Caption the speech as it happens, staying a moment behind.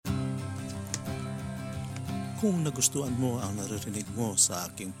Kung nagustuhan mo ang naririnig mo sa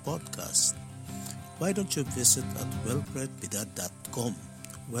aking podcast, why don't you visit at wellbredbidad.com.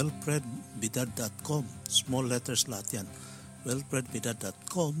 wellbredbidad.com, small letters lahat yan,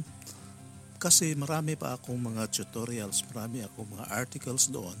 wellbredbidad.com, kasi marami pa akong mga tutorials, marami akong mga articles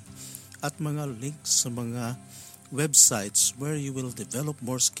doon at mga links sa mga websites where you will develop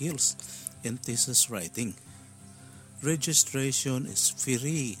more skills in thesis writing. Registration is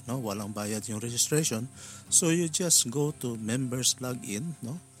free, no? Walang bayad yung registration. So you just go to members login,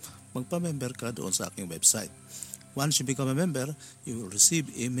 no? Magpa-member ka doon sa aking website. Once you become a member, you will receive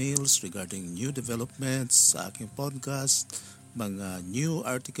emails regarding new developments sa aking podcast, mga new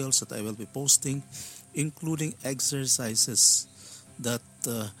articles that I will be posting, including exercises that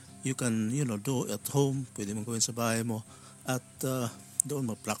you can, do at home. Pwede mong gawin sa bahay mo at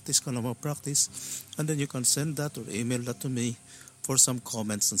doon mag-practice ka na mag-practice, and then you can send that or email that to me for some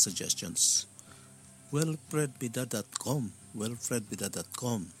comments and suggestions. wellfredbida.com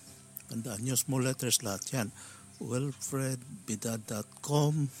Tandaan nyo, small letters lahat yan.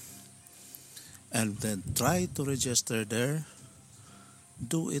 wellfredbida.com, and then try to register there.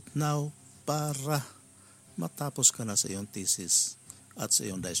 Do it now para matapos ka na sa iyong thesis at sa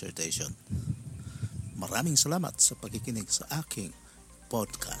iyong dissertation. Maraming salamat sa pakikinig sa aking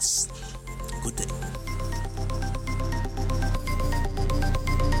podcast. Good day.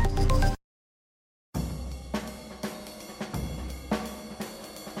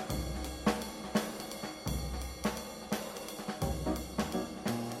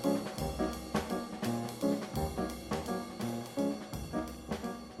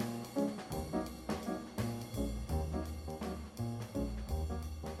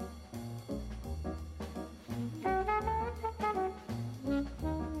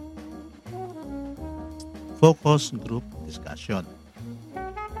 Focus group discussion.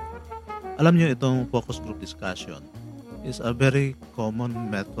 Alam niyo, itong focus group discussion is a very common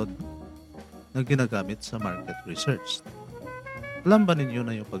method na ginagamit sa market research. Alam ba ninyo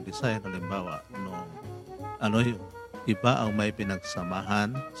na yung pag-design, halimbawa, yung iba ang may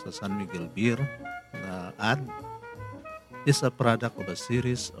pinagsamahan sa San Miguel Beer na ad is a product of a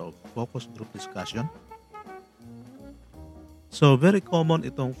series of focus group discussion? So, very common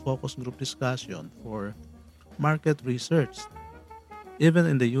itong focus group discussion for market research. Even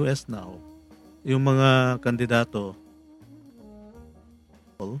in the US now, yung mga kandidato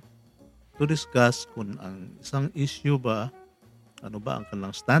to discuss kung ang isang issue ba, ano ba ang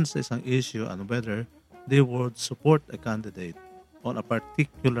kanilang stance sa isang issue, and whether they would support a candidate on a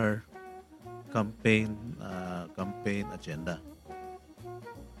particular campaign agenda.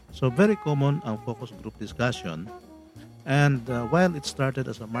 So very common ang focus group discussion. And while it started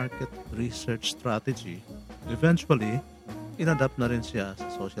as a market research strategy, eventually, inadapt na rin siya sa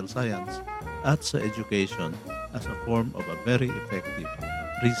social science at sa education as a form of a very effective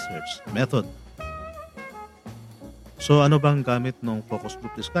research method. So ano bang gamit ng focus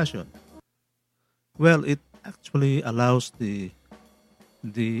group discussion? Well, it actually allows the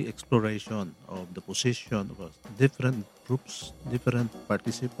exploration of the position of different groups, different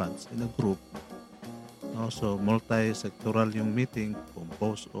participants in a group. So multi-sectoral yung meeting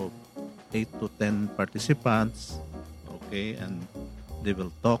composed of 8 to 10 participants, okay, and they will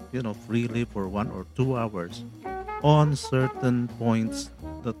talk, freely for 1 or 2 hours on certain points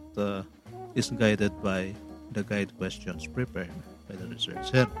that is guided by the guide questions prepared by the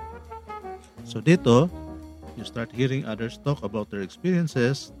researcher. So dito, you start hearing others talk about their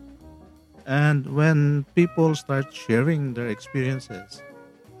experiences, and when people start sharing their experiences,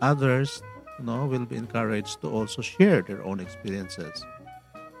 others will be encouraged to also share their own experiences.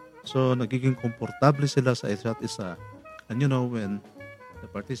 So, nagiging komportable sila sa isa't isa. And when the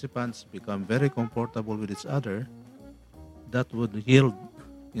participants become very comfortable with each other, that would yield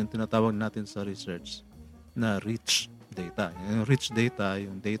yung tinatawag natin sa research na rich data. Yung rich data,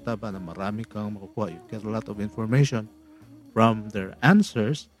 yung data ba na marami kang makukuha. You get a lot of information from their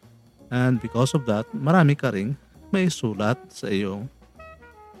answers, and because of that, marami ka ring may sulat sa iyong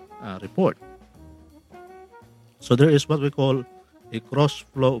report. So there is what we call a cross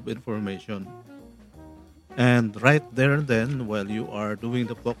flow of information. And right there and then, while you are doing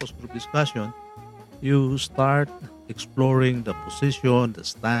the focus group discussion, you start exploring the position, the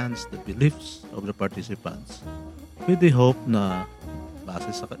stance, the beliefs of the participants. With the hope na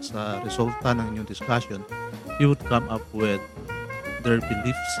base sa resulta ng inyong discussion, you would come up with their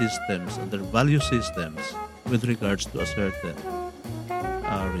belief systems and their value systems with regards to a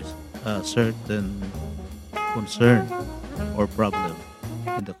certain concern or problem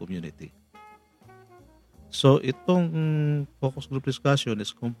in the community. So itong focus group discussion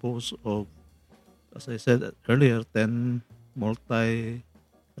is composed of as I said earlier, 10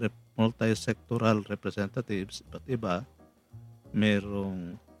 multi-sectoral representatives, iba't iba.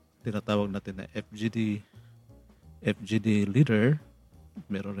 Merong tinatawag natin na FGD leader,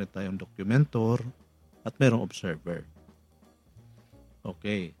 meron rin tayong documentor, at merong observer.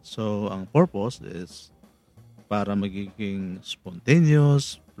 Okay, so ang purpose is para magiging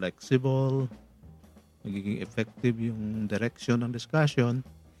spontaneous, flexible, magiging effective yung direction ng discussion,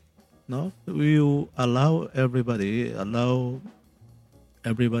 no? You allow everybody in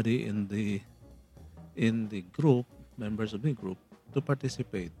the group, members of the group, to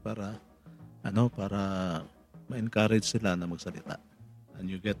participate para ma-encourage sila na magsalita, and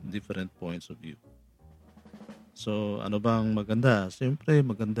you get different points of view. So ano bang maganda? Siyempre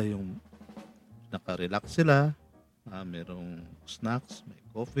maganda yung naka-relax sila, merong snacks, may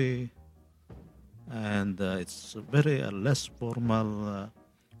coffee, and it's very less formal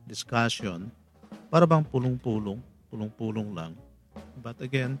discussion, para bang pulong-pulong lang, but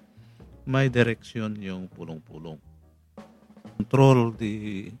again may direction yung pulong-pulong. Control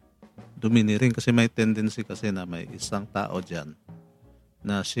the domineering, kasi may tendency kasi na may isang tao dyan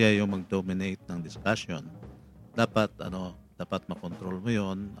na siya yung mag-dominate ng discussion. Dapat makontrol mo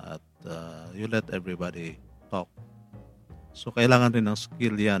yon, at you let everybody talk. So kailangan rin ng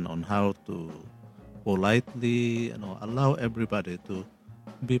skill yan on how to politely allow everybody to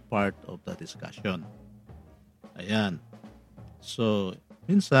be part of the discussion. Ayan. So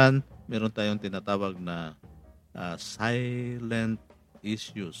minsan meron tayong tinatawag na silent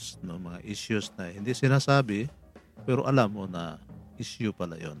issues, no, mga issues na hindi sinasabi pero alam mo na issue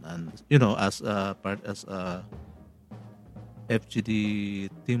pala yon. And as a FGD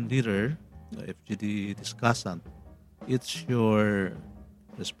team leader, FGD discussant, it's your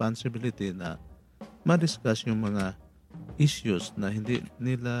responsibility na ma-discuss yung mga issues na hindi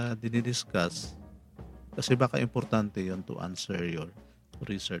nila dinidiscuss, kasi baka importante yon to answer your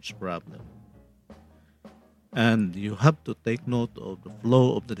research problem. And you have to take note of the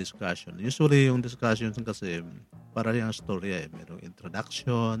flow of the discussion. Usually yung discussions kasi para yung storya merong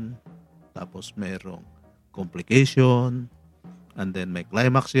introduction, tapos merong complication, and then may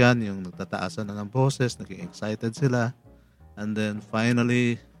climax yan, yung nagtataasan na ng boses, naging excited sila, and then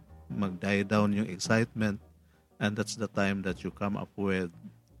finally mag-die down yung excitement, and that's the time that you come up with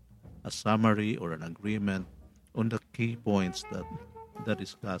a summary or an agreement on the key points that the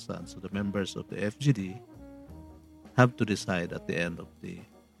discussants, so the members of the FGD, have to decide at the end of the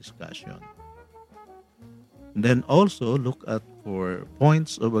discussion. And then also look at for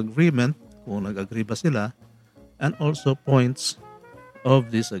points of agreement, kung nag-agree ba sila, and also points of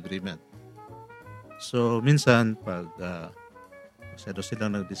disagreement. So minsan pag masyado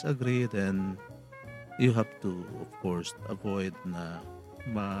silang nag-disagree, then you have to of course avoid na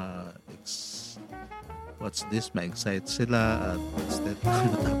ma-excite sila, at instead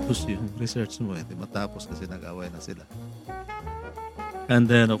matapos yung research mo, hindi matapos kasi nag-away na sila. And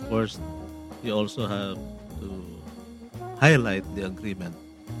then of course you also have to highlight the agreement,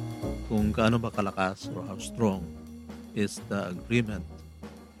 kung gaano ba kalakas or how strong is the agreement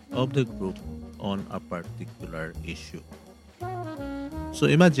of the group on a particular issue. So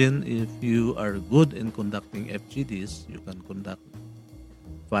imagine if you are good in conducting FGDs, you can conduct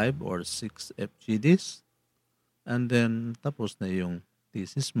 5 or 6 FGDs, and then tapos na yung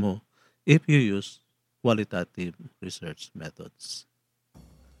thesis mo if you use qualitative research methods.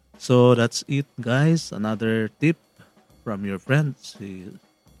 So that's it, guys. Another tip from your friend, si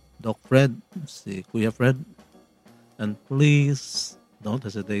Doc Fred, si Kuya Fred. And please don't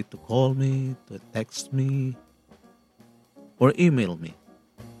hesitate to call me, to text me, or email me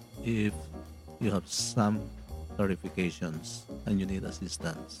if you have some clarifications and you need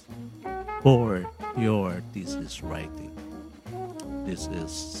assistance for your thesis writing. This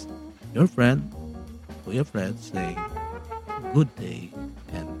is your friend, Kuya Fred, saying good day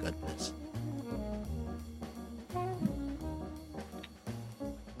and